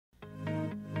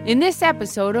In this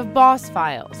episode of Boss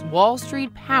Files, Wall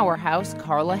Street powerhouse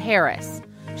Carla Harris.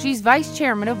 She's vice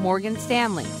chairman of Morgan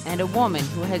Stanley and a woman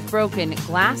who has broken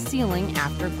glass ceiling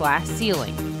after glass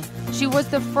ceiling. She was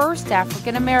the first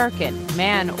African American,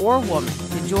 man or woman,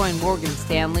 to join Morgan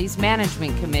Stanley's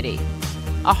management committee.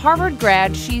 A Harvard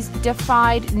grad, she's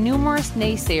defied numerous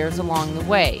naysayers along the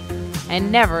way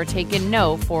and never taken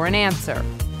no for an answer.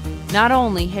 Not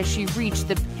only has she reached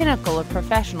the pinnacle of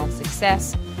professional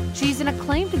success, she's an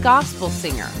acclaimed gospel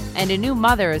singer and a new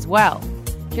mother as well.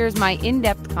 Here's my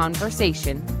in-depth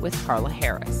conversation with Carla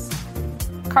Harris.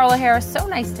 Carla Harris, so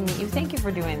nice to meet you. Thank you for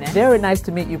doing this. Very nice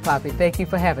to meet you, Poppy. Thank you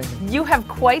for having me. You have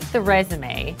quite the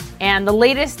resume, and the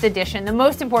latest addition, the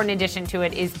most important addition to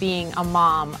it, is being a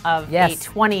mom of a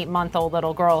 20-month-old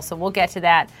little girl. So we'll get to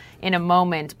that in a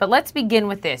moment. But let's begin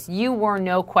with this. You were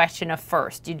no question a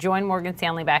first. You joined Morgan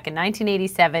Stanley back in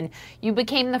 1987. You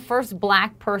became the first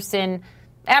black person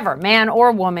ever, man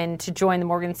or woman, to join the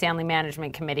Morgan Stanley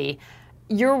Management Committee.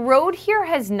 Your road here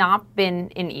has not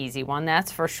been an easy one,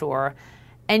 that's for sure.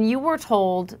 And you were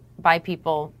told by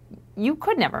people you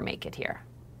could never make it here.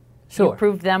 Sure. You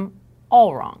proved them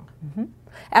all wrong. Mm-hmm.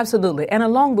 Absolutely. And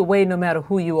along the way, no matter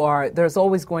who you are, there's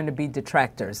always going to be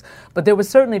detractors. But there were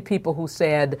certainly people who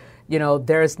said, you know,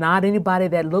 there's not anybody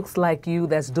that looks like you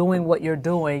that's doing what you're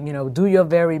doing, you know, do your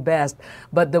very best.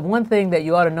 But the one thing that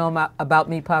you ought to know about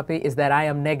me, Poppy, is that I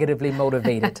am negatively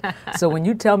motivated. So when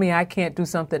you tell me I can't do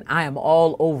something, I am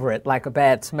all over it like a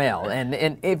bad smell. And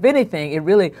if anything, it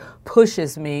really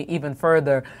pushes me even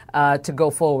further to go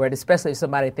forward, especially if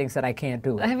somebody thinks that I can't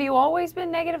do it. Have you always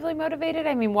been negatively motivated?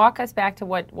 I mean, walk us back to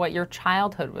what your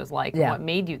childhood was like and what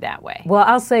made you that way. Well,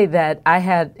 I'll say that I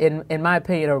had, in my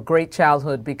opinion, a great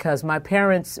childhood because my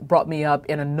parents brought me up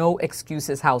in a no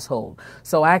excuses household.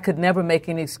 So I could never make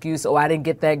an excuse, I didn't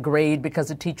get that grade because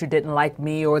the teacher didn't like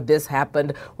me, or this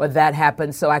happened or that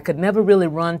happened. So I could never really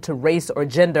run to race or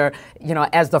gender, you know,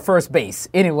 as the first base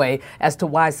anyway, as to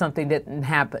why something didn't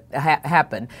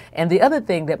happen. And the other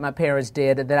thing that my parents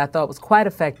did that I thought was quite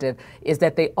effective is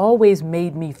that they always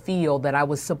made me feel that I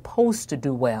was supposed to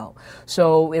do well.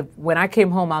 So when I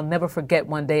came home, I'll never forget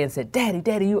one day and said,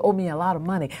 Daddy, you owe me a lot of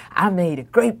money. I made a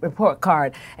great report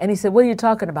card. And he said, what are you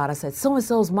talking about? I said,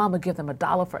 so-and-so's mama give them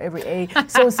 $1 for every A.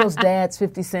 So-and-so's dad's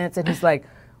 50 cents. And he's like,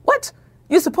 what?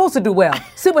 You're supposed to do well.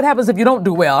 See what happens if you don't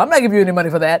do well. I'm not giving you any money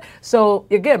for that. So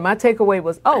again, my takeaway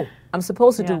was, I'm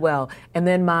supposed to do well. And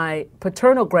then my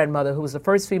paternal grandmother, who was the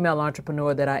first female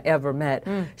entrepreneur that I ever met,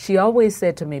 she always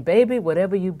said to me, baby,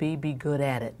 whatever you be good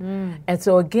at it. And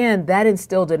so again, that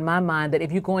instilled in my mind that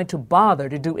if you're going to bother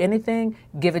to do anything,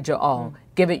 give it your all.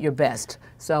 Give it your best.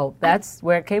 So that's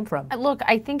where it came from. Look,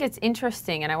 I think it's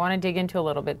interesting, and I want to dig into a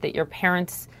little bit, that your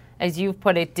parents, as you've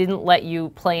put it, didn't let you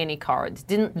play any cards,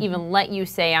 didn't even let you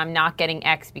say, I'm not getting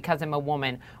X because I'm a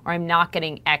woman, or I'm not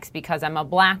getting X because I'm a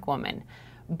black woman.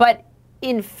 But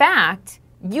in fact,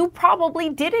 you probably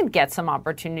didn't get some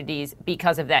opportunities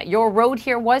because of that. Your road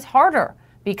here was harder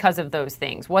because of those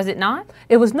things, was it not?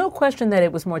 It was no question that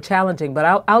it was more challenging,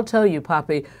 but I'll tell you,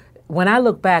 Poppy, when I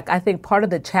look back, I think part of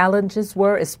the challenges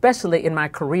were, especially in my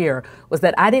career, was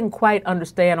that I didn't quite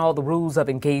understand all the rules of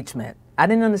engagement. I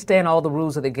didn't understand all the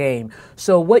rules of the game.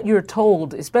 So what you're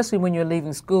told, especially when you're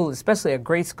leaving school, especially a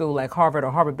great school like Harvard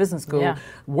or Harvard Business School,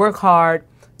 work hard,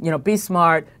 you know, be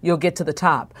smart, you'll get to the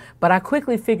top. But I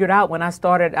quickly figured out when I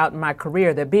started out in my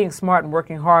career that being smart and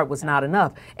working hard was not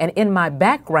enough. And in my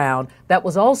background, that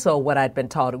was also what I'd been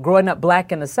taught. Growing up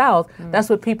black in the South, that's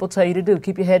what people tell you to do.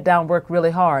 Keep your head down, work really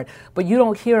hard. But you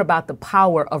don't hear about the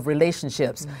power of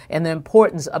relationships and the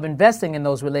importance of investing in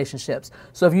those relationships.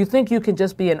 So if you think you can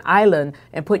just be an island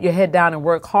and put your head down and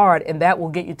work hard and that will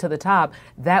get you to the top,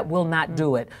 that will not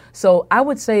do it. So I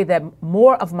would say that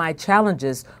more of my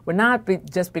challenges were not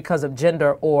just because of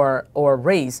gender or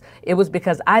race. It was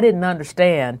because I didn't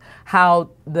understand how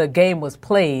the game was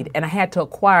played, and I had to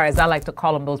acquire, as I like to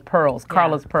call them, those pearls,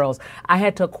 Carla's pearls. I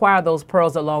had to acquire those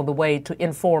pearls along the way to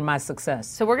inform my success.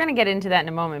 So we're going to get into that in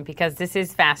a moment because this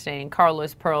is fascinating,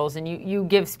 Carla's pearls, and you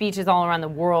give speeches all around the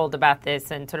world about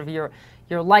this and sort of your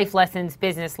life lessons,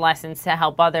 business lessons to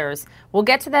help others. We'll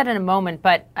get to that in a moment,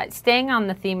 but staying on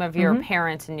the theme of your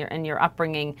parents and your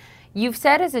upbringing, you've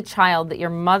said as a child that your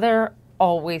mother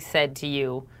always said to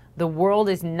you, the world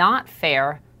is not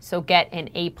fair, so get an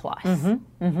A+.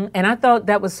 And I thought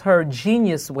that was her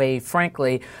genius way,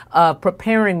 frankly, of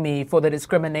preparing me for the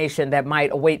discrimination that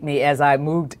might await me as I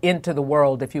moved into the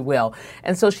world, if you will.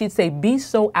 And so she'd say, be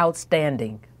so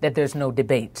outstanding that there's no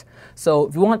debate. So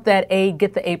if you want that A,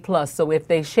 get the A+. So if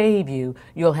they shave you,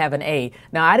 you'll have an A.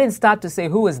 Now, I didn't stop to say,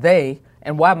 who is they?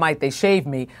 And why might they shave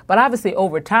me? But obviously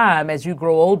over time, as you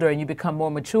grow older and you become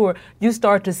more mature, you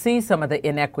start to see some of the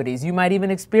inequities. You might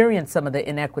even experience some of the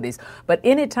inequities. But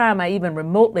anytime I even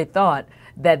remotely thought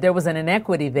that there was an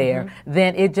inequity there,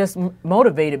 then it just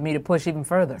motivated me to push even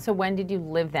further. So when did you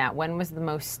live that? When was the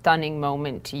most stunning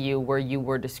moment to you where you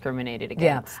were discriminated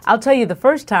against? Yeah, I'll tell you the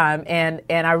first time, and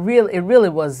it really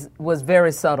was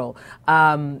very subtle.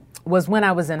 Was when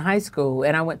I was in high school,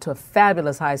 and I went to a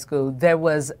fabulous high school. There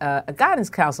was a guidance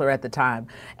counselor at the time,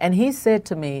 and he said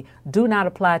to me, "Do not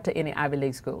apply to any Ivy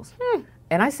League schools."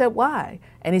 And I said, "Why?"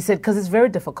 And he said, "Because it's very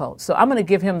difficult." So I'm going to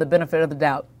give him the benefit of the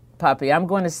doubt, Poppy. I'm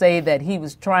going to say that he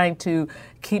was trying to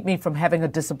keep me from having a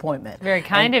disappointment. Very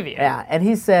kind of you. Yeah, and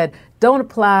he said, "Don't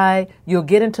apply. You'll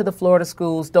get into the Florida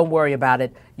schools. Don't worry about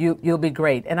it. You'll be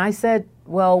great." And I said,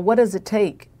 "Well, what does it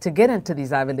take to get into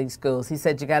these Ivy League schools?" He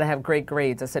said, "You got to have great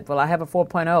grades." I said, "Well, I have a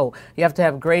 4.0. You have to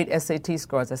have great SAT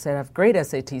scores." I said, "I have great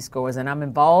SAT scores, and I'm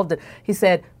involved." He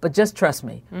said, "But just trust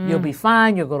me. You'll be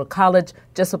fine. You'll go to college.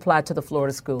 Just apply to the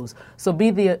Florida schools." So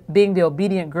being the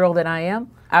obedient girl that I am,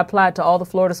 I applied to all the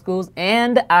Florida schools,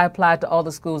 and I applied to all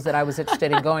the schools that I was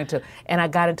interested in going to, and I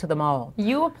got into them all.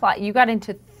 You got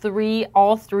into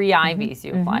all three Ivies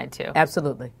you applied to.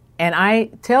 Absolutely. And I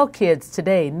tell kids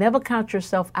today, never count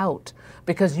yourself out,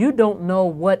 because you don't know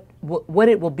what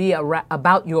it will be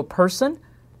about your person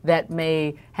that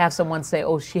may have someone say,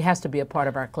 "Oh, she has to be a part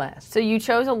of our class." So you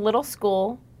chose a little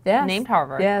school named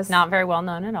Harvard. Yes. Not very well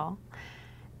known at all.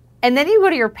 And then you go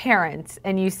to your parents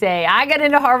and you say, "I got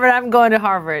into Harvard, I'm going to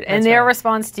Harvard." And their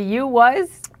response to you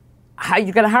was? How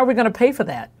are we going to pay for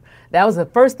that? That was the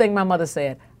first thing my mother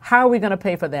said. "How are we going to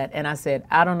pay for that?" And I said,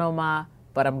 "I don't know, Ma,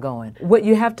 but I'm going." What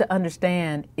you have to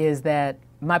understand is that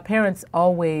my parents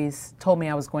always told me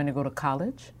I was going to go to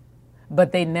college,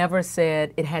 but they never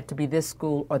said it had to be this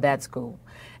school or that school.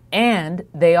 And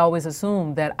they always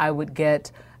assumed that I would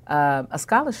get a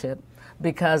scholarship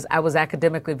because I was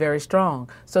academically very strong.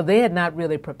 So they had not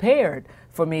really prepared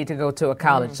for me to go to a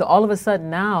college. So all of a sudden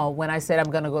now, when I said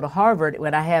I'm going to go to Harvard,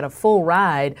 when I had a full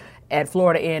ride at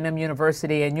Florida A&M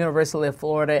University and University of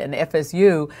Florida and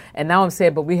FSU, and now I'm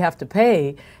saying, "But we have to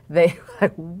pay," they were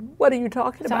like, "What are you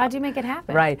talking about?" So how'd you make it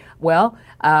happen? Right. Well,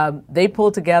 they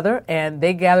pulled together and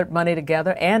they gathered money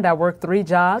together, and I worked 3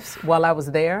 jobs while I was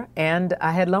there, and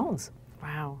I had loans.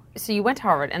 Wow. So you went to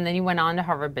Harvard, and then you went on to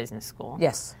Harvard Business School.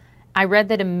 Yes. I read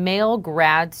that a male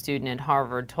grad student at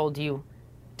Harvard told you,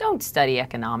 "Don't study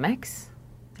economics."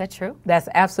 Is that true? That's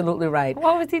absolutely right.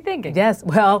 What was he thinking? Yes.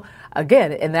 Well,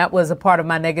 again, and that was a part of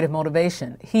my negative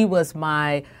motivation. He was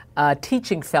my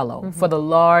teaching fellow for the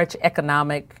large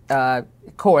economic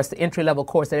course, the entry-level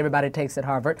course that everybody takes at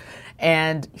Harvard.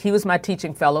 And he was my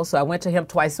teaching fellow, so I went to him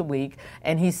twice a week,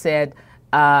 and he said,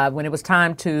 when it was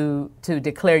time to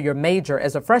declare your major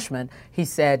as a freshman, he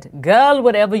said, "Girl,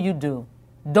 whatever you do,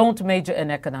 don't major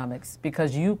in economics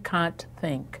because you can't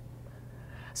think."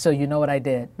 So you know what I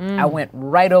did? I went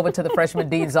right over to the freshman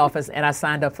dean's office and I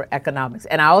signed up for economics.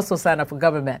 And I also signed up for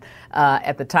government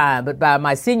at the time. But by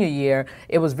my senior year,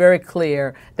 it was very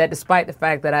clear that despite the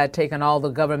fact that I had taken all the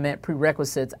government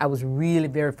prerequisites, I was really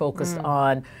very focused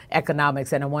on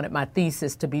economics. And I wanted my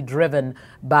thesis to be driven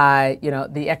by,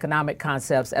 the economic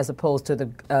concepts as opposed to the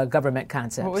government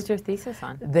concepts. What was your thesis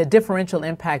on? The differential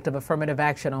impact of affirmative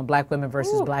action on black women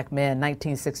versus black men,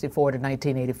 1964 to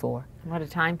 1984. What a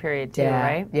time period, too,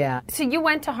 right? Yeah. So you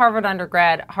went to Harvard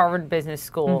undergrad, Harvard Business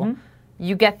School.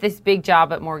 You get this big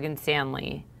job at Morgan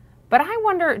Stanley. But I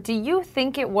wonder, do you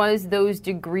think it was those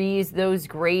degrees, those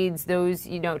grades, those,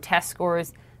 test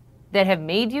scores that have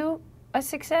made you a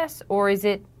success? Or is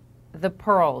it the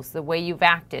pearls, the way you've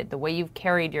acted, the way you've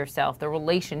carried yourself, the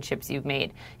relationships you've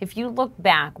made? If you look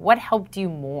back, what helped you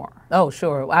more? Oh,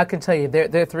 sure. I can tell you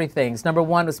there are 3 things. Number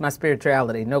 1 was my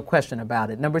spirituality, no question about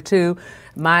it. Number 2,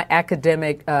 my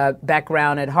academic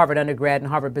background at Harvard undergrad and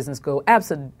Harvard Business School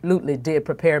absolutely did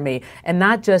prepare me. And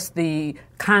not just the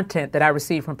content that I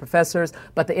received from professors,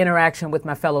 but the interaction with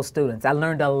my fellow students. I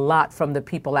learned a lot from the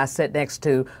people I sat next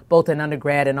to, both in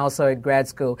undergrad and also at grad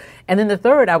school. And then the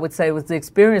third, I would say, was the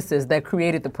experiences that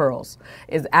created the pearls.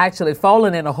 Is actually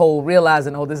falling in a hole,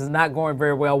 realizing, oh, this is not going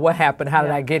very well. What happened? How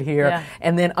did I get here? Yeah.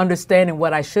 And then understanding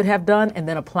what I should have done and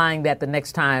then applying that the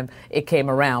next time it came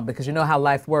around. Because you know how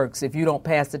life works. If you don't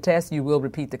pass the test, you will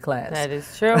repeat the class. That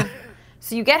is true.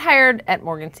 So you get hired at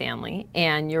Morgan Stanley,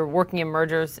 and you're working in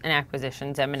mergers and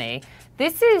acquisitions, M&A.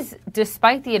 This is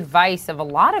despite the advice of a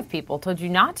lot of people told you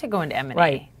not to go into M&A.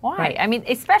 Right. Why? Right. I mean,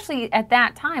 especially at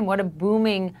that time, what a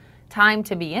booming time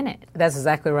to be in it. That's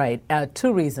exactly right.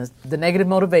 2 reasons. The negative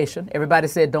motivation. Everybody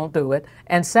said don't do it.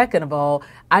 And second of all,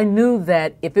 I knew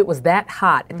that if it was that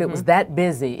hot, if it was that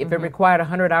busy, if it required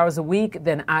 100 hours a week,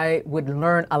 then I would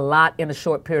learn a lot in a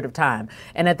short period of time.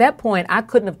 And at that point, I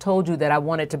couldn't have told you that I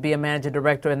wanted to be a managing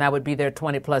director and I would be there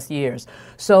 20 plus years.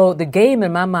 So the game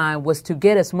in my mind was to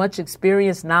get as much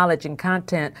experience, knowledge, and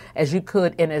content as you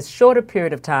could in as short a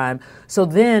period of time. So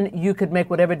then you could make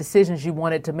whatever decisions you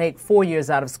wanted to make 4 years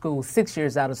out of school, 6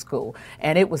 years out of school.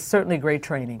 And it was certainly great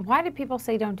training. Why did people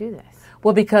say don't do this?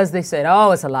 Well, because they said,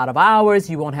 oh, it's a lot of hours,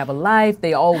 you won't have a life,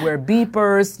 they all wear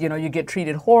beepers, you get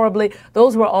treated horribly.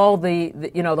 Those were all the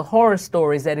horror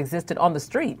stories that existed on the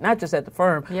street, not just at the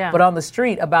firm, but on the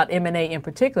street about M&A in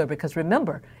particular, because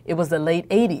remember, it was the late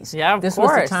 80s. Yeah, of this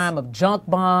course. was the time of junk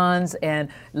bonds and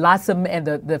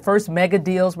the first mega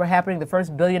deals were happening, the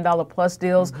first $1 billion plus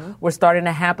deals were starting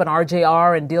to happen,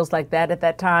 RJR and deals like that at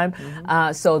that time.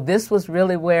 So this was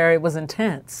really where it was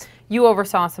intense. You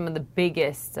oversaw some of the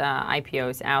biggest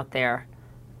IPOs out there.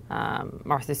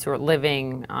 Martha Stewart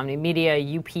Living, Omni Media,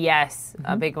 UPS,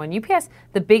 a big one. UPS,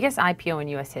 the biggest IPO in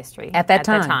U.S. history. At that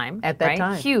time.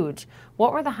 Huge.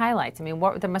 What were the highlights? I mean,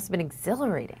 there must have been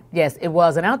exhilarating. Yes, it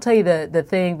was. And I'll tell you the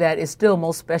thing that is still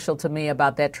most special to me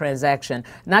about that transaction,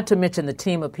 not to mention the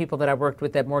team of people that I worked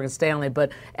with at Morgan Stanley,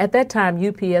 but at that time,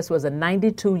 UPS was a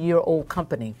 92-year-old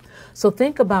company. So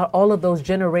think about all of those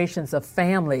generations of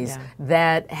families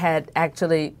that had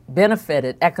actually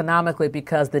benefited economically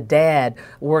because the dad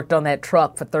worked on that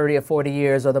truck for 30 or 40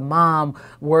 years, or the mom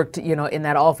worked, in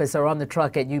that office or on the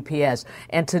truck at UPS.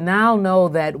 And to now know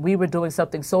that we were doing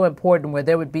something so important where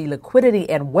there would be liquidity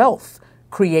and wealth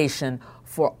creation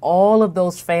for all of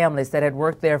those families that had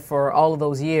worked there for all of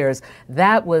those years,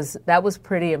 that was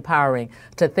pretty empowering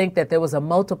to think that there was a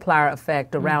multiplier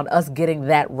effect around us getting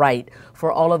that right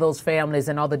for all of those families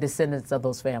and all the descendants of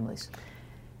those families.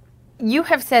 You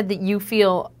have said that you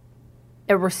feel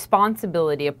a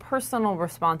responsibility, a personal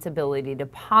responsibility to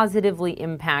positively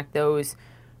impact those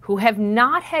who have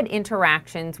not had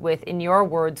interactions with, in your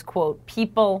words, quote,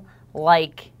 people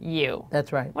like you.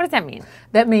 That's right. What does that mean?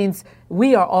 That means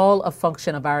we are all a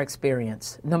function of our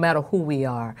experience, no matter who we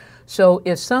are. So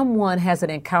if someone has an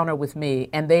encounter with me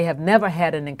and they have never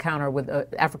had an encounter with an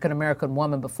African-American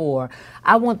woman before,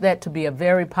 I want that to be a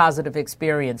very positive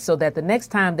experience so that the next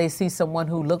time they see someone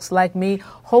who looks like me,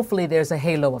 hopefully there's a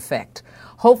halo effect.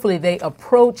 Hopefully they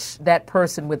approach that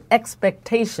person with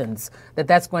expectations that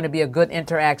that's going to be a good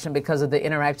interaction because of the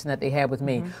interaction that they had with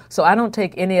me. So I don't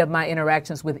take any of my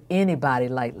interactions with anybody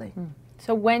lightly.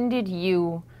 So when did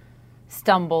you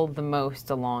stumble the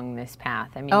most along this path?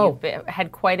 I mean, you've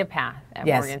had quite a path at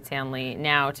Morgan Stanley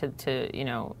now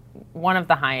to one of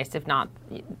the highest, if not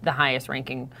the highest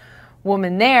ranking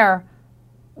woman there.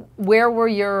 Where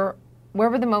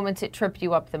were the moments it tripped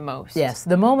you up the most? Yes,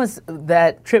 the moments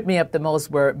that tripped me up the most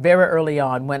were very early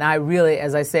on when I really,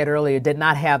 as I said earlier, did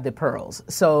not have the pearls.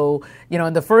 So,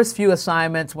 in the first few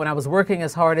assignments, when I was working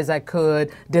as hard as I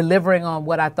could, delivering on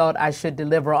what I thought I should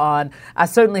deliver on, I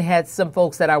certainly had some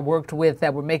folks that I worked with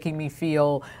that were making me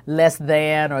feel less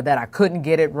than or that I couldn't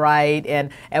get it right.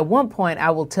 And at one point,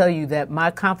 I will tell you that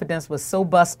my confidence was so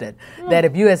busted that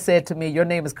if you had said to me, your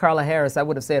name is Carla Harris, I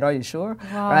would have said, are you sure?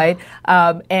 Wow. Right?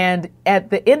 And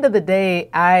at the end of the day,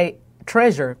 I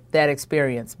treasure that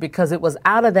experience because it was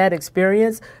out of that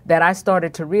experience that I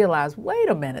started to realize, wait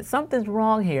a minute, something's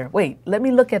wrong here. Wait, let me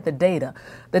look at the data.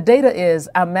 The data is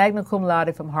I'm magna cum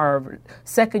laude from Harvard,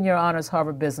 second year honors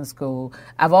Harvard Business School.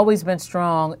 I've always been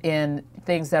strong in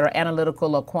things that are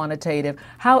analytical or quantitative.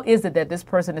 How is it that this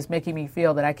person is making me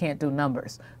feel that I can't do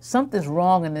numbers? Something's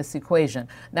wrong in this equation.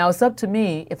 Now it's up to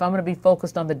me if I'm going to be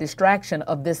focused on the distraction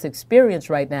of this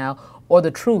experience right now or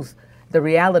the truth, the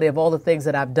reality of all the things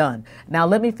that I've done. Now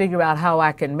let me figure out how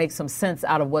I can make some sense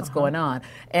out of what's going on.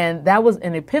 And that was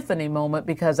an epiphany moment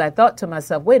because I thought to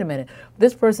myself, wait a minute,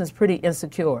 this person's pretty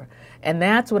insecure. And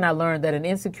that's when I learned that an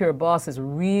insecure boss is a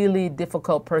really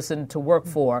difficult person to work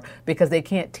for because they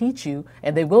can't teach you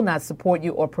and they will not support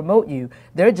you or promote you.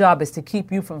 Their job is to keep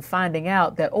you from finding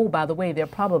out that, oh, by the way, they're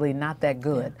probably not that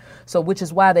good. So which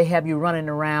is why they have you running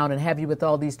around and have you with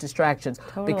all these distractions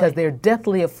because they're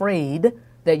deathly afraid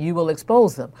that you will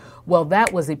expose them. Well,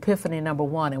 that was epiphany number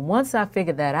one. And once I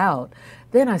figured that out,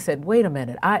 then I said, wait a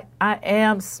minute, I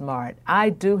am smart.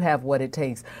 I do have what it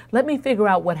takes. Let me figure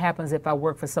out what happens if I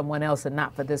work for someone else and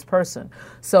not for this person.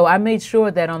 So I made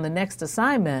sure that on the next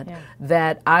assignment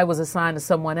that I was assigned to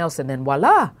someone else, and then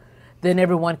voila, then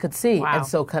everyone could see, Wow. and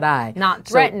so could I. Not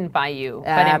threatened by you,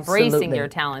 but embracing your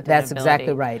talent and That's ability.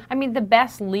 exactly right. I mean, the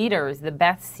best leaders, the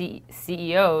best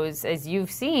CEOs, as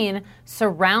you've seen,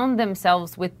 surround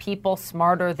themselves with people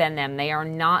smarter than them. They are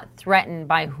not threatened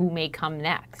by who may come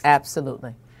next.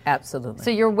 Absolutely. Absolutely.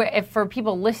 So if for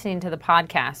people listening to the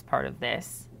podcast part of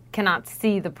this, cannot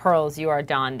see the pearls you are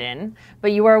donned in,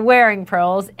 but you are wearing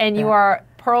pearls, and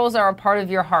pearls are a part of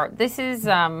your heart. This is,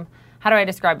 how do I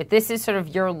describe it? This is sort of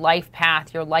your life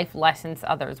path, your life lessons to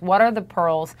others. What are the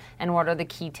pearls, and what are the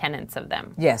key tenets of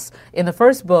them? Yes. In the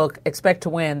first book, Expect to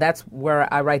Win, that's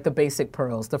where I write the basic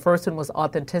pearls. The first one was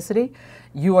authenticity.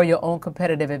 You are your own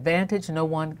competitive advantage. No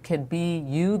one can be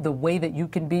you the way that you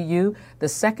can be you. The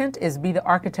second is be the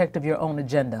architect of your own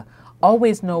agenda.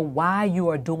 Always know why you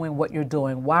are doing what you're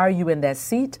doing. Why are you in that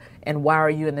seat, and why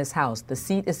are you in this house? The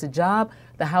seat is the job.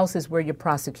 The house is where you're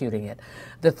prosecuting it.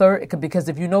 The third, because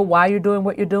if you know why you're doing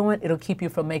what you're doing, it'll keep you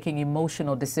from making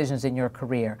emotional decisions in your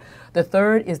career. The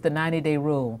third is the 90-day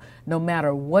rule. No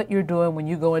matter what you're doing when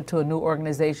you go into a new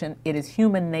organization, it is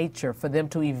human nature for them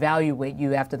to evaluate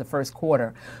you after the first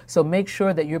quarter. So make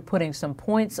sure that you're putting some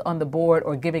points on the board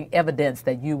or giving evidence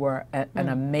that you were an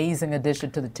amazing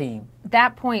addition to the team.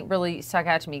 That point really stuck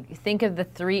out to me. Think of the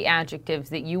 3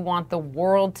 adjectives that you want the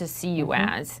world to see you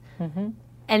as. Mm-hmm.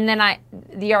 And then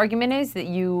the argument is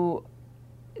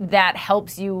that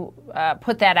helps you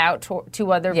put that out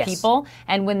to other people.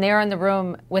 And when they're in the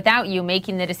room without you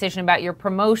making the decision about your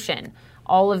promotion,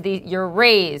 your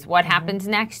raise, what happens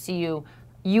next to you,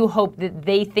 you hope that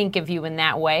they think of you in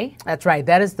that way. That's right.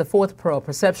 That is the fourth pearl.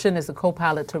 Perception is the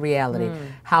co-pilot to reality.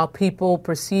 How people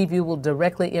perceive you will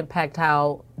directly impact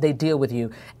how they deal with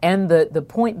you. And the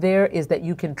point there is that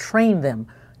you can train them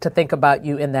to think about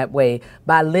you in that way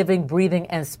by living, breathing,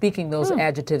 and speaking those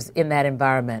adjectives in that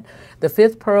environment. The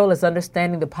fifth pearl is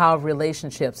understanding the power of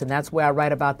relationships, and that's where I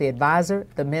write about the advisor,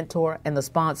 the mentor, and the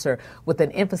sponsor, with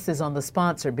an emphasis on the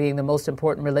sponsor being the most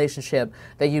important relationship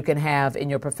that you can have in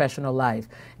your professional life.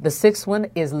 The sixth one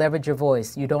is leverage your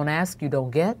voice. You don't ask, you don't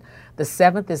get. The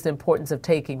seventh is the importance of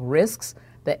taking risks.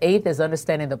 The eighth is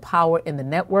understanding the power in the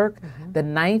network. The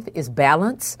ninth is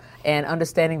balance and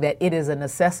understanding that it is a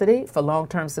necessity for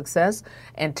long-term success.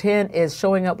 And 10 is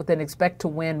showing up with an expect to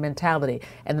win mentality.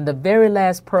 And then the very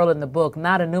last pearl in the book,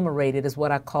 not enumerated, is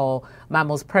what I call my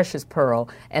most precious pearl.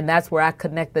 And that's where I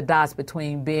connect the dots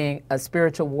between being a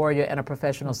spiritual warrior and a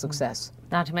professional success.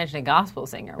 Not to mention a gospel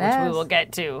singer, which we will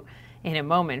get to in a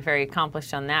moment, very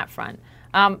accomplished on that front.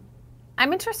 I'm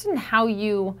interested in how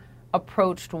you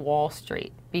approached Wall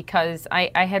Street, because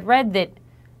I had read that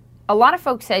a lot of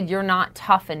folks said you're not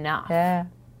tough enough. Yeah.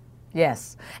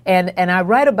 Yes. And I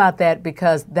write about that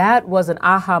because that was an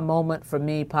aha moment for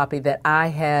me, Poppy, that I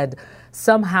had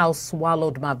somehow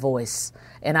swallowed my voice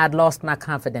and I'd lost my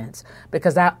confidence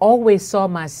because I always saw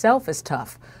myself as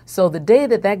tough. So the day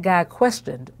that guy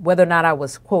questioned whether or not I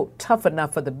was, quote, tough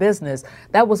enough for the business,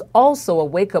 that was also a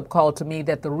wake-up call to me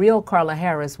that the real Carla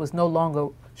Harris was no longer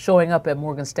showing up at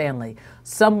Morgan Stanley.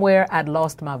 Somewhere I'd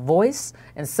lost my voice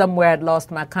and somewhere I'd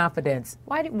lost my confidence.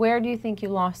 Where do you think you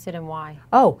lost it and why?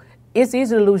 Oh, it's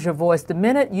easy to lose your voice. The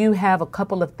minute you have a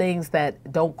couple of things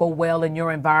that don't go well in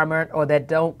your environment or that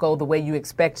don't go the way you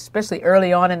expect, especially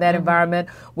early on in that environment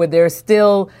where there's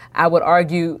still, I would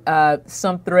argue,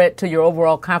 some threat to your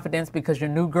overall confidence because you're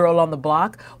new girl on the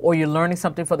block or you're learning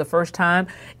something for the first time.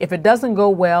 If it doesn't go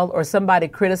well or somebody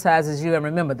criticizes you, and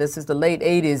remember, this is the late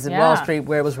 80s in Wall Street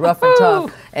where it was rough and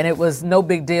tough and it was no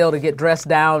big deal to get dressed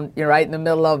down, you're right in the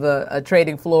middle of a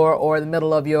trading floor or in the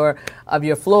middle of your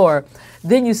floor,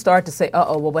 then you start to say,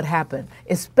 well, what happened?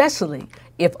 Especially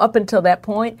if up until that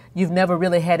point, you've never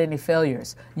really had any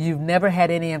failures. You've never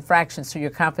had any infractions to your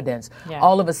confidence. Yeah.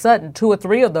 All of a sudden, 2 or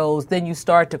 3 of those, then you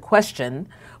start to question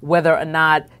whether or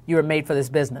not you were made for this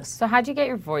business. So how'd you get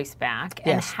your voice back?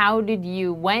 Yes.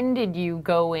 And when did you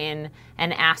go in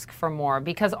and ask for more?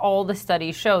 Because all the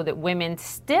studies show that women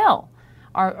still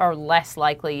are less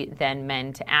likely than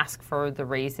men to ask for the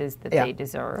raises that they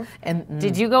deserve. And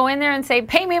did you go in there and say,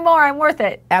 pay me more, I'm worth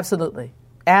it? Absolutely.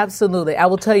 Absolutely. I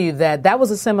will tell you that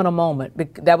was a seminal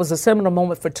moment. That was a seminal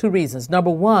moment for 2 reasons. Number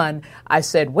one, I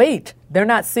said, wait, they're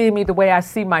not seeing me the way I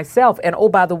see myself. And oh,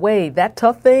 by the way, that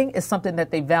tough thing is something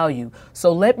that they value.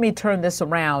 So let me turn this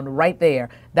around right there.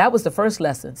 That was the first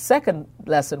lesson. Second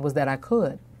lesson was that I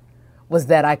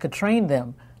could train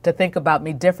them to think about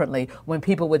me differently when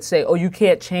people would say, you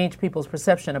can't change people's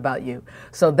perception about you.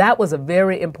 So that was a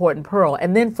very important pearl.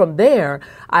 And then from there,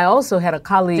 I also had a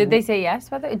colleague. Did they say yes?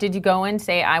 Did you go in and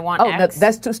say, I want X? No,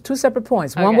 that's two separate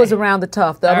points. Okay. One was around the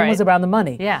tough, the other one was around the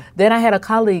money. Yeah. Then I had a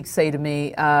colleague say to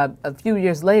me a few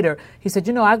years later, he said,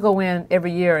 I go in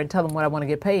every year and tell them what I want to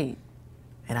get paid.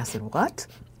 And I said, what?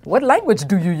 What language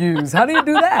do you use? How do you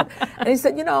do that? And he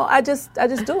said, I just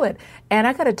do it. And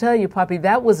I got to tell you, Poppy,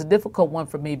 that was a difficult one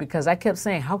for me because I kept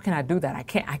saying, how can I do that? I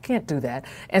can't do that.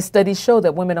 And studies show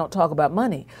that women don't talk about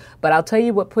money. But I'll tell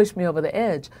you what pushed me over the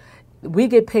edge. We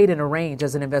get paid in a range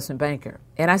as an investment banker.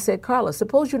 And I said, Carla,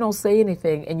 suppose you don't say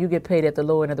anything and you get paid at the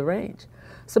low end of the range.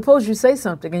 Suppose you say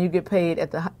something and you get paid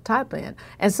at the top end.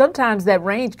 And sometimes that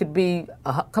range could be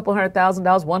a couple $100,000,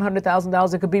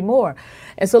 $100,000, it could be more.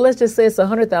 And so let's just say it's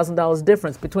 $100,000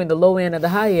 difference between the low end and the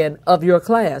high end of your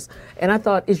class. And I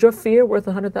thought, is your fear worth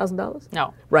 $100,000?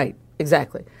 No. Right,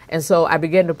 exactly. And so I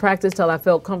began to practice till I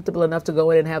felt comfortable enough to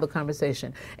go in and have the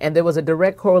conversation. And there was a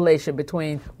direct correlation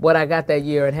between what I got that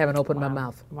year and having opened my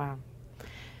mouth. Wow.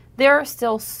 There are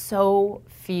still so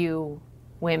few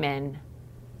women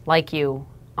like you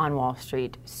on Wall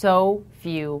Street, so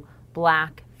few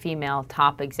black female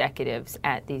top executives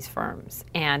at these firms.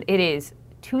 And it is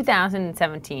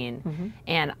 2017,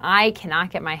 and I cannot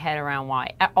get my head around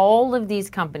why. All of these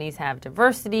companies have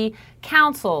diversity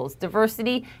councils,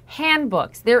 diversity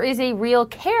handbooks. There is a real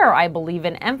care, I believe,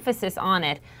 an emphasis on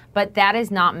it, but that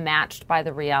is not matched by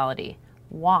the reality.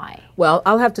 Why? Well,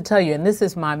 I'll have to tell you, and this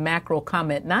is my macro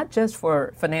comment, not just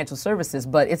for financial services,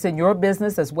 but it's in your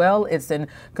business as well. It's in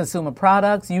consumer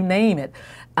products, you name it.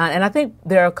 And I think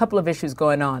there are a couple of issues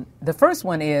going on. The first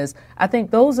one is, I think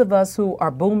those of us who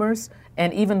are boomers,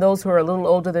 and even those who are a little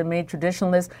older than me,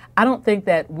 traditionalists, I don't think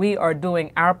that we are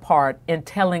doing our part in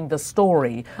telling the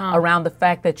story around the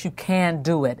fact that you can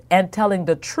do it and telling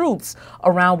the truths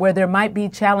around where there might be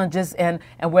challenges and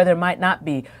where there might not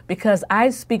be. Because I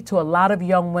speak to a lot of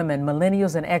young women,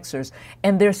 millennials and Xers,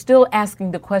 and they're still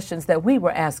asking the questions that we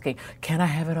were asking. Can I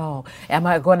have it all? Am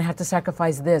I going to have to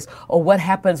sacrifice this? Or what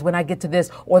happens when I get to this?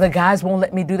 Or the guys won't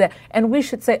let me do that. And we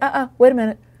should say, wait a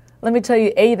minute. Let me tell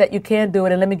you, that you can do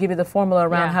it, and let me give you the formula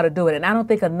around how to do it. And I don't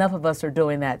think enough of us are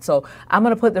doing that. So I'm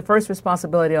going to put the first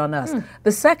responsibility on us.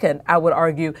 The second, I would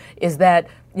argue, is that,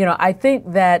 I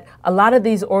think that a lot of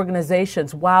these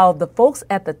organizations, while the folks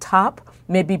at the top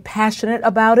may be passionate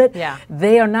about it,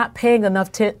 they are not paying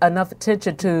enough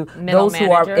attention to those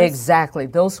who are,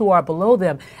 those who are below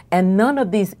them. And none of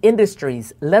these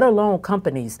industries, let alone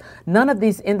companies, none of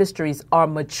these industries are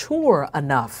mature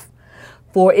enough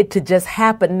for it to just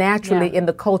happen naturally in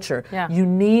the culture. You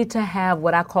need to have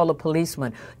what I call a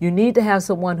policeman. You need to have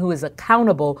someone who is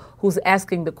accountable, who's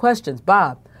asking the questions.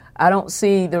 Bob, I don't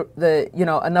see the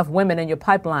enough women in your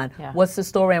pipeline. What's the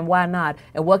story and why not?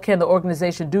 And what can the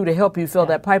organization do to help you fill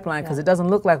that pipeline? Because it doesn't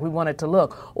look like we want it to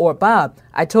look. Or Bob,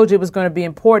 I told you it was going to be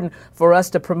important for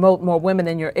us to promote more women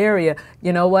in your area.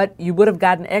 You know what? You would have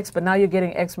gotten X, but now you're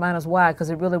getting X minus Y because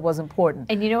it really was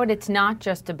important. And you know what? It's not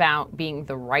just about being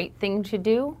the right thing to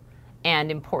do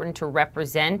and important to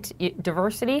represent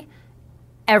diversity.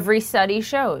 Every study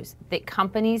shows that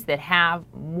companies that have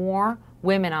more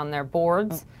women on their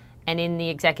boards and in the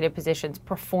executive positions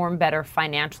perform better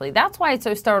financially. That's why it's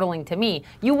so startling to me.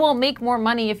 You will make more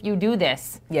money if you do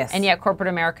this. Yes. And yet corporate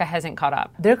America hasn't caught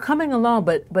up. They're coming along,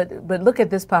 but look at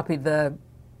this, Poppy. The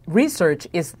research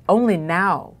is only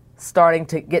now starting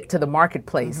to get to the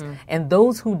marketplace. And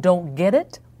those who don't get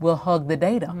it will hug the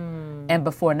data. And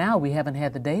before now, we haven't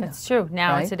had the data. It's true.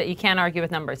 Now you can't argue with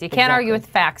numbers. You can't argue with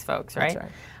facts, folks, right? That's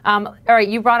right. All right,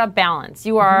 you brought up balance.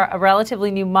 You are a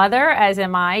relatively new mother, as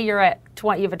am I. You have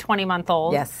a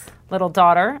 20-month-old little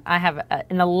daughter. I have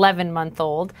an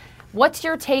 11-month-old. What's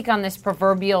your take on this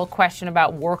proverbial question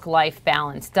about work-life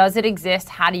balance? Does it exist?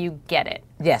 How do you get it?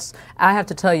 Yes, I have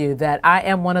to tell you that I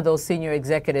am one of those senior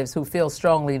executives who feel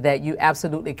strongly that you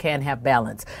absolutely can have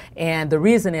balance. And the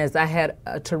reason is I had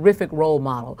a terrific role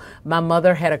model. My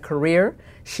mother had a career.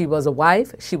 She was a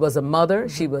wife. She was a mother.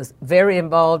 She was very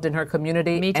involved in her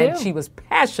community. Me too. And she was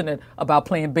passionate about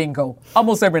playing bingo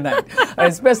almost every night,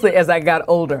 especially as I got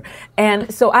older.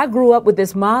 And so I grew up with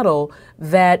this model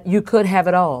that you could have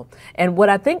it all. And what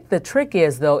I think the trick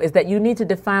is, though, is that you need to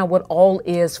define what all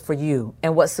is for you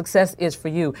and what success is for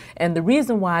you. And the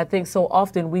reason why I think so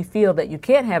often we feel that you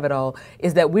can't have it all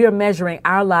is that we are measuring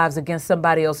our lives against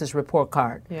somebody else's report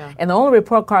card. And the only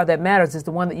report card that matters is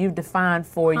the one that you've defined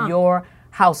for your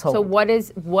household. So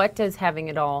what does having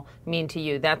it all mean to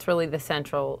you? That's really the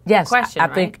central question,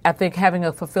 right? I think having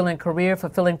a fulfilling career,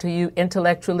 fulfilling to you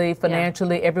intellectually,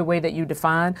 financially, every way that you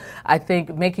define. I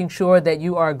think making sure that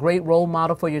you are a great role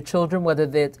model for your children, whether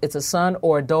it's a son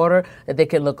or a daughter, that they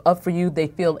can look up for you. They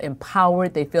feel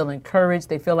empowered. They feel encouraged.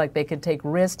 They feel like they can take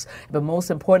risks. But most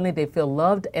importantly, they feel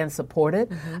loved and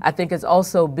supported. I think it's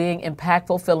also being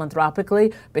impactful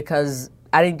philanthropically, because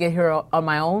I didn't get here on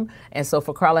my own. And so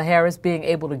for Carla Harris, being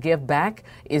able to give back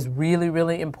is really,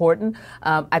 really important.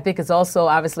 I think it's also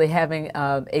obviously having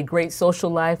a great social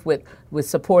life with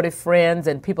supportive friends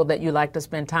and people that you like to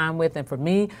spend time with. And for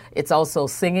me, it's also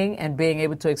singing and being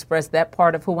able to express that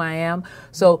part of who I am.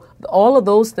 So all of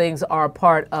those things are a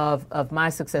part of my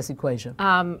success equation.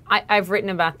 I've written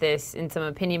about this in some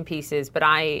opinion pieces, but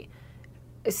I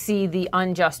see the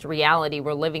unjust reality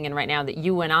we're living in right now, that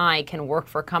you and I can work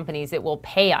for companies that will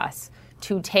pay us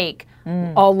to take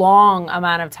a long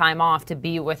amount of time off to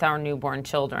be with our newborn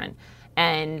children.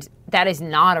 And that is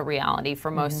not a reality for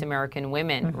most American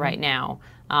women right now.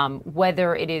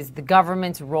 Whether it is the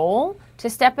government's role to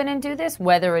step in and do this,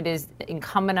 whether it is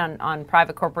incumbent on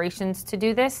private corporations to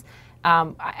do this,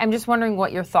 I'm just wondering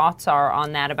what your thoughts are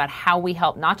on that, about how we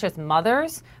help not just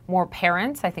mothers, more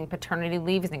parents. I think paternity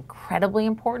leave is incredibly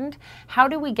important. How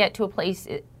do we get to a place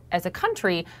as a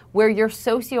country where your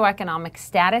socioeconomic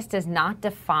status does not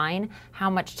define how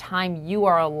much time you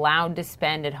are allowed to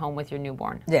spend at home with your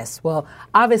newborn? Yes, well,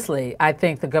 obviously, I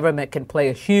think the government can play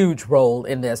a huge role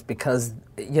in this because,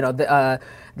 the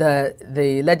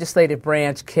legislative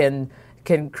branch can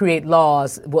create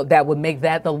laws that would make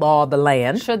that the law of the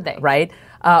land. Should they? Right?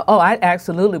 I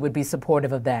absolutely would be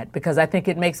supportive of that because I think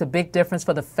it makes a big difference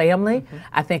for the family.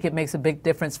 I think it makes a big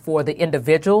difference for the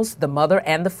individuals, the mother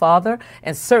and the father,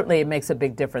 and certainly it makes a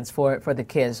big difference for the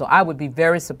kids. So I would be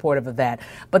very supportive of that.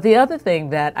 But the other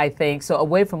thing that I think, so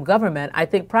away from government, I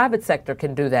think private sector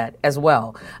can do that as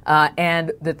well.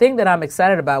 And the thing that I'm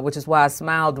excited about, which is why I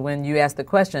smiled when you asked the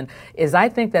question, is I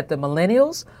think that the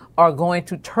millennials are going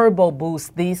to turbo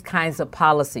boost these kinds of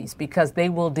policies because they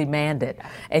will demand it.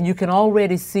 And you can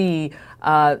already see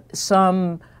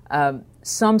some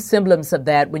semblance of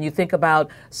that when you think about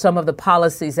some of the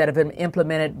policies that have been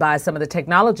implemented by some of the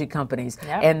technology companies.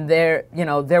 And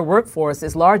their workforce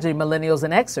is largely millennials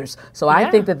and Xers. So I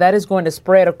think that is going to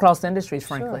spread across industries,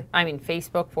 frankly. I mean,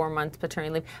 Facebook, 4 months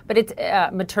paternity leave, but it's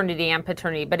maternity and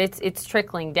paternity, but it's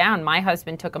trickling down. My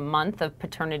husband took a month of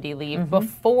paternity leave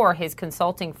before his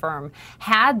consulting firm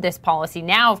had this policy.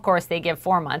 Now, of course, they give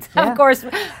 4 months. Of course,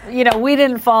 we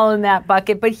didn't fall in that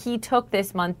bucket, but he took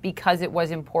this month because it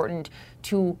was important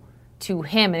to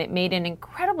him, and it made an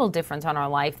incredible difference on our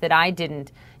life that I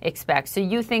didn't expect. So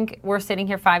you think we're sitting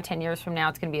here 5-10 years from now,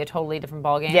 it's going to be a totally different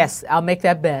ballgame? Yes, I'll make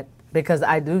that bet because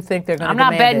I do think they're going to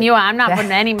demand it. I'm not betting you. I'm not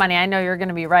putting any money. I know you're going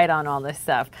to be right on all this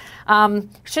stuff.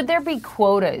 Should there be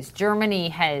quotas? Germany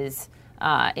has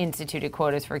instituted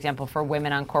quotas, for example, for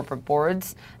women on corporate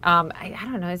boards. I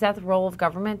don't know. Is that the role of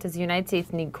government? Does the United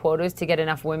States need quotas to get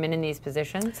enough women in these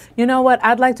positions? You know what?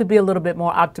 I'd like to be a little bit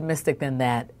more optimistic than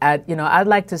that. I'd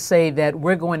like to say that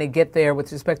we're going to get there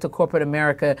with respect to corporate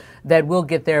America, that we'll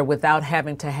get there without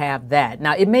having to have that.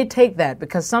 Now, it may take that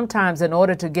because sometimes in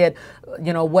order to get,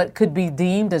 what could be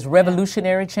deemed as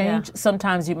revolutionary change,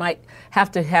 sometimes you might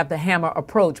have to have the hammer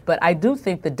approach. But I do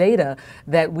think the data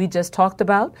that we just talked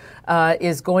about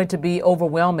is going to be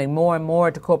overwhelming more and more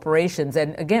to corporations.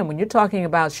 And again, when you're talking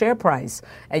about share price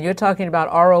and you're talking about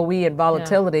ROE and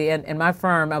volatility, and my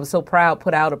firm, I was so proud,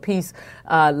 put out a piece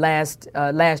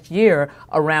last year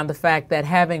around the fact that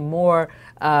having more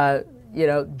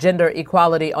gender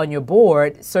equality on your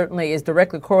board certainly is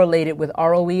directly correlated with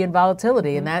ROE and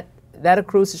volatility, and that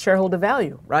accrues to shareholder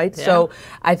value, right? Yeah. So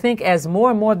I think as more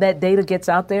and more of that data gets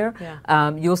out there,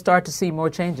 you'll start to see more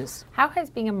changes. How has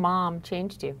being a mom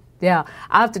changed you? Yeah,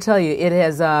 I have to tell you, it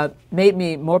has made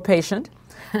me more patient,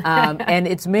 and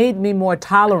it's made me more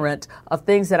tolerant of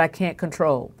things that I can't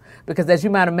control. Because as you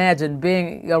might imagine,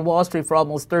 being on Wall Street for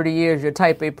almost 30 years, your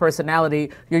type A personality,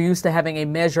 you're used to having a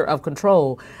measure of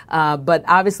control. But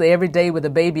obviously every day with a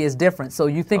baby is different. So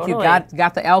you think you got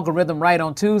the algorithm right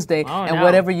on Tuesday,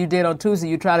 whatever you did on Tuesday,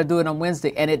 you try to do it on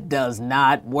Wednesday, and it does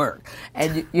not work.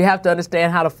 And you have to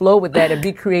understand how to flow with that and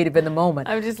be creative in the moment.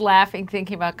 I'm just laughing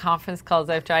thinking about conference calls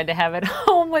I've tried to have at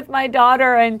home with my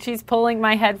daughter, and she's pulling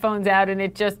my headphones out, and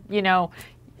it just,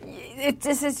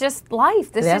 this is just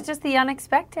life. This is just the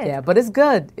unexpected. Yeah, but it's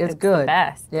good. It's good. The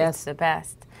best. Yes. It's the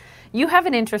best. You have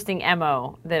an interesting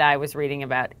MO that I was reading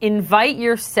about. Invite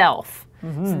yourself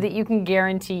so that you can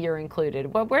guarantee you're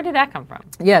included. Well, where did that come from?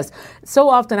 Yes. So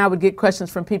often I would get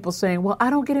questions from people saying, well, I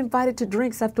don't get invited to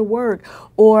drinks after work.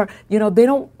 Or, they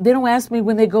don't ask me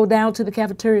when they go down to the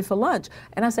cafeteria for lunch.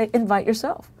 And I say, invite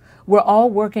yourself. We're all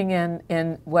working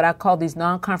in what I call these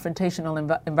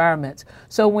non-confrontational environments.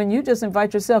 So when you just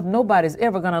invite yourself, nobody's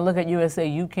ever going to look at you and say,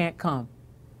 you can't come.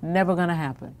 Never going to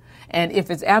happen. And if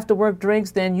it's after work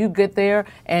drinks, then you get there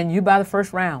and you buy the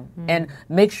first round and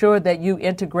make sure that you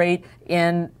integrate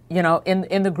in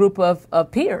the group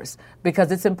of peers,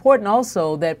 because it's important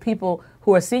also that people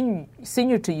who are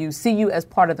senior to you see you as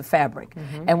part of the fabric.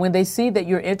 And when they see that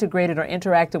you're integrated or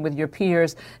interacting with your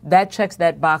peers, that checks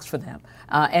that box for them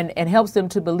and helps them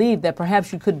to believe that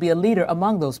perhaps you could be a leader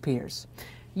among those peers.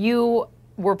 You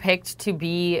were picked to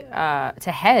be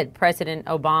to head President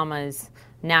Obama's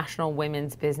National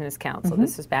Women's Business Council.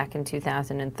 This was back in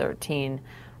 2013.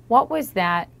 What was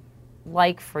that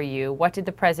like for you? What did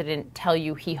the president tell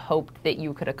you he hoped that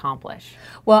you could accomplish?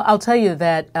 Well, I'll tell you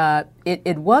that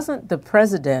it wasn't the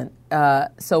president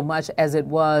so much as it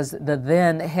was the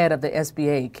then head of the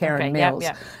SBA, Karen Mills,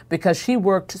 because she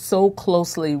worked so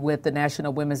closely with the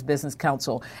National Women's Business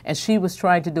Council, and she was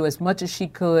trying to do as much as she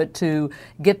could to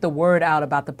get the word out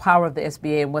about the power of the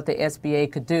SBA and what the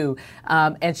SBA could do.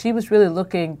 And she was really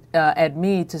looking at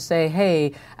me to say,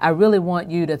 hey, I really want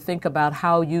you to think about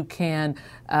how you can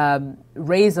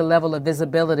raise a level of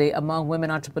visibility among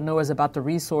women entrepreneurs about the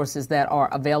resources that are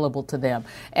available to them.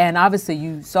 And obviously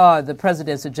you saw the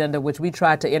president's agenda, which we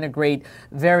tried to integrate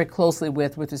very closely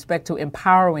with respect to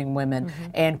empowering women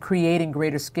and creating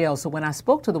greater scale. So when I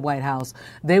spoke to the White House,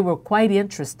 they were quite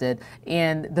interested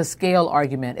in the scale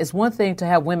argument. It's one thing to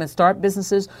have women start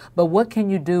businesses, but what can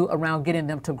you do around getting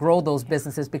them to grow those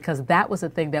businesses? Because that was the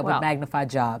thing that would magnify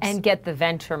jobs. And get the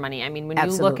venture money. I mean, when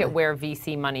you look at where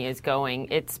VC money is going,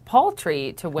 it's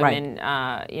paltry to women,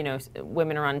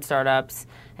 women-run startups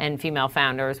and female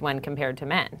founders when compared to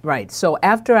men. Right. So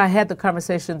after I had the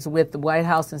conversations with the White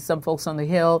House and some folks on the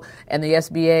Hill and the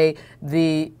SBA,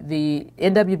 the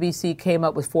NWBC came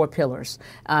up with 4 pillars.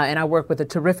 And I work with a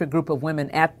terrific group of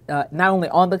women at not only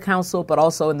on the council, but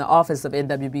also in the office of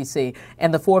NWBC.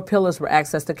 And the 4 pillars were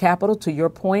access to capital. To your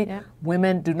point,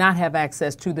 women do not have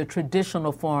access to the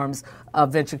traditional forms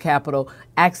of venture capital.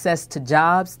 Access to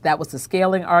jobs, that was the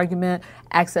scaling argument.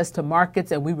 Access to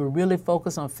markets, and we were really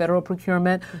focused on federal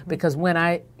procurement because when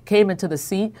I came into the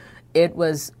seat, it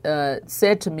was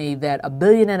said to me that $1.5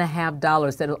 billion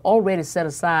that are already set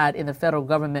aside in the federal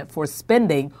government for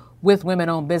spending with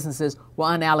women-owned businesses were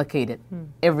unallocated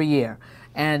every year.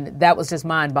 And that was just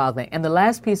mind-boggling. And the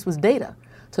last piece was data.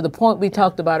 To the point we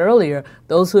talked about earlier,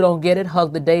 those who don't get it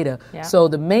hug the data. So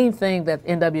the main thing that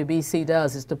NWBC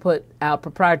does is to put out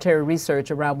proprietary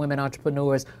research around women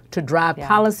entrepreneurs to drive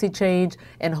policy change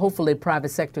and hopefully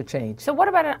private sector change. So what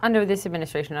about under this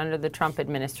administration, under the Trump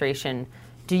administration?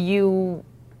 Do you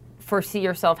foresee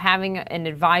yourself having an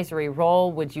advisory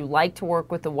role? Would you like to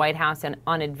work with the White House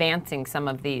on advancing some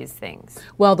of these things?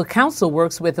 Well, the council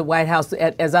works with the White House.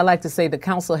 As I like to say, the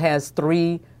council has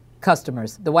 3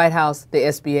 customers, the White House, the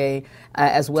SBA,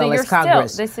 as well as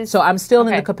Congress. So I'm still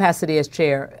in the capacity as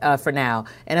chair for now.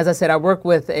 And as I said, I work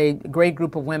with a great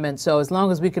group of women. So as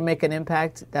long as we can make an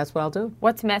impact, that's what I'll do.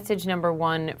 What's message number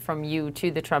 1 from you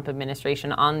to the Trump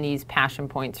administration on these passion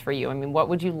points for you? I mean, what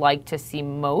would you like to see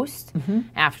most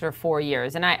after 4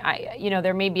 years? And I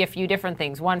there may be a few different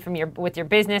things. One from with your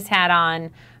business hat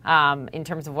on, in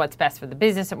terms of what's best for the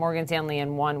business at Morgan Stanley,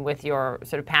 and one with your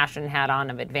sort of passion hat on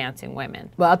of advancing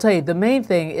women. Well, I'll tell you, the main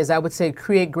thing is I would say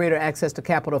create greater access to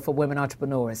capital for women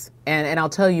entrepreneurs. And I'll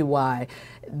tell you why.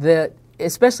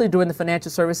 Especially during the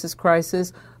financial services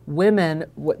crisis, women,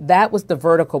 that was the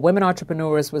vertical. Women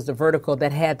entrepreneurs was the vertical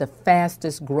that had the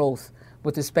fastest growth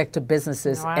with respect to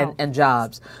businesses and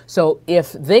jobs. So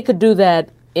if they could do that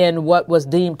in what was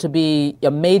deemed to be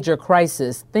a major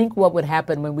crisis, think what would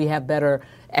happen when we have better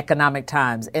economic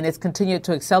times. And it's continued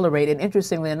to accelerate. And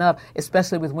interestingly enough,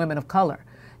 especially with women of color,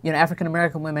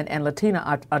 African-American women and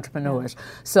Latina entrepreneurs.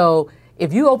 So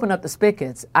if you open up the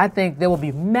spigots, I think there will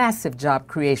be massive job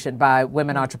creation by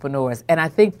women entrepreneurs. And I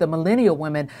think the millennial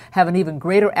women have an even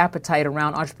greater appetite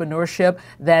around entrepreneurship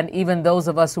than even those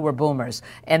of us who are boomers.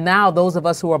 And now those of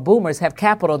us who are boomers have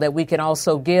capital that we can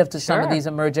also give to some of these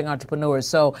emerging entrepreneurs.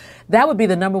 So that would be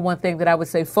the number 1 thing that I would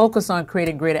say, focus on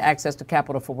creating greater access to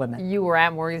capital for women. You were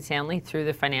at Morgan Stanley through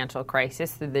the financial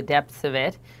crisis, through the depths of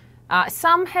it.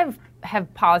 Some have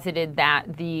posited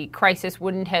that the crisis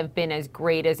wouldn't have been as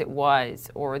great as it was,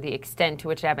 or the extent to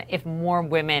which it happened, if more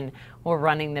women were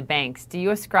running the banks. Do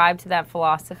you ascribe to that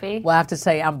philosophy? Well, I have to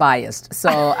say I'm biased, so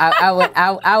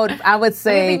I would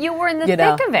say. But you were in the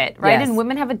thick of it, right? Yes. And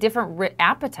women have a different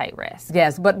appetite risk.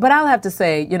 Yes, but I'll have to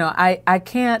say, I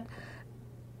can't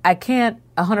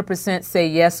 100% say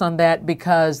yes on that,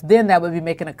 because then that would be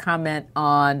making a comment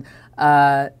on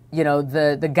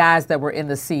the guys that were in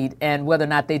the seat and whether or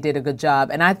not they did a good job.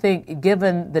 And I think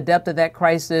given the depth of that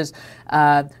crisis,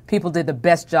 people did the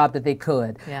best job that they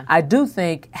could. Yeah. I do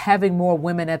think having more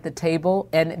women at the table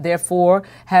and therefore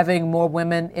having more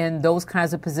women in those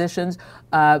kinds of positions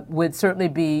would certainly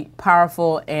be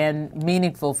powerful and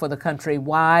meaningful for the country.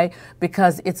 Why?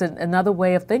 Because it's another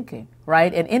way of thinking,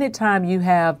 right? And anytime you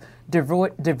have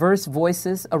diverse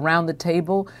voices around the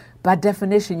table, by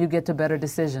definition, you get to better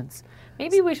decisions.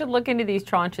 Maybe we should look into these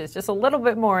tranches just a little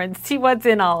bit more and see what's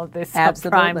in all of this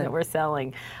subprime that we're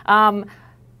selling.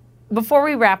 Before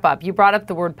we wrap up, you brought up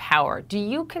the word power. Do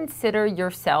you consider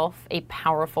yourself a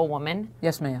powerful woman?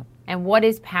 Yes, ma'am. And what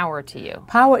is power to you?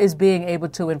 Power is being able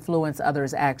to influence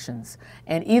others' actions.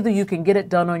 And either you can get it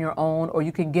done on your own or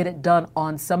you can get it done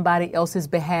on somebody else's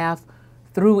behalf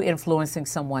through influencing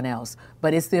someone else.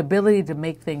 But it's the ability to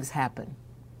make things happen.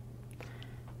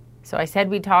 So I said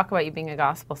we'd talk about you being a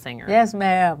gospel singer. Yes,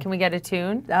 ma'am. Can we get a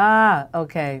tune?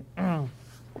 Okay.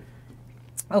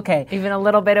 Okay. Even a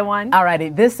little bit of one? All righty.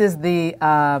 This is the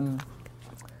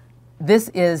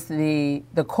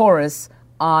chorus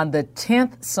on the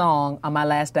 10th song on my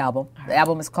last album. Right. The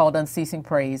album is called Unceasing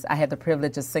Praise. I had the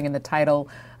privilege of singing the title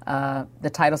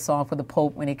song for the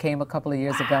Pope when he came a couple of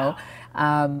years ago.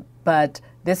 But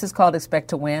this is called Expect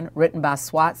to Win, written by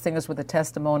SWAT, Singers with a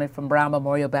Testimony from Brown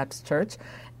Memorial Baptist Church.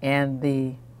 And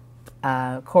the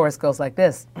chorus goes like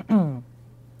this.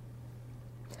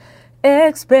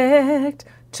 Expect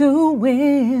to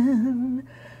win,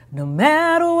 no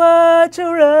matter what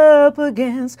you're up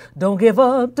against. Don't give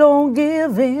up, don't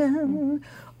give in.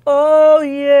 Oh,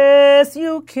 yes,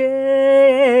 you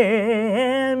can.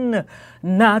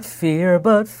 Not fear,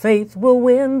 but faith will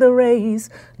win the race.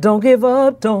 Don't give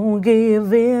up, don't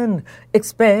give in.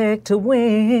 Expect to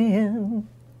win.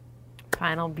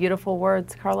 Final beautiful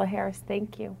words. Carla Harris,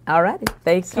 thank you. All righty.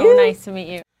 Thank you. So nice to meet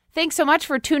you. Thanks so much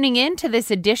for tuning in to this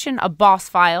edition of Boss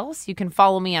Files. You can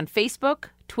follow me on Facebook,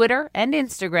 Twitter, and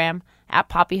Instagram at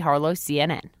Poppy Harlow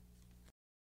CNN.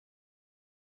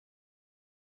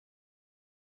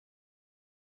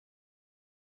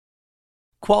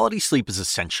 Quality sleep is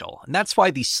essential, and that's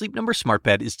why the Sleep Number Smart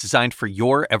Bed is designed for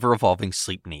your ever-evolving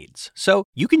sleep needs. So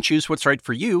you can choose what's right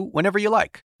for you whenever you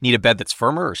like. Need a bed that's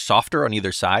firmer or softer on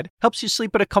either side? Helps you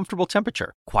sleep at a comfortable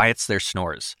temperature. Quiets their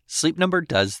snores. Sleep Number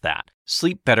does that.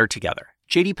 Sleep better together.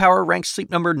 J.D. Power ranks Sleep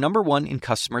Number #1 in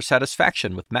customer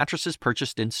satisfaction with mattresses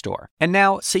purchased in-store. And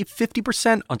now, save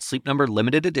 50% on Sleep Number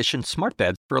limited edition smart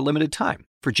beds for a limited time.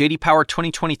 For J.D. Power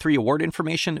 2023 award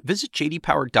information, visit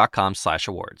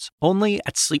jdpower.com/awards. Only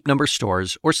at Sleep Number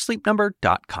stores or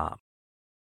sleepnumber.com.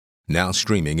 Now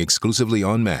streaming exclusively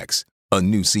on Max, a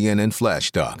new CNN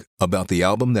flash doc about the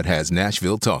album that has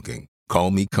Nashville talking,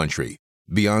 Call Me Country.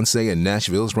 Beyoncé and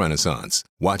Nashville's Renaissance.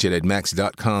 Watch it at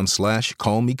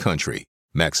max.com/callmecountry.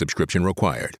 Max subscription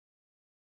required.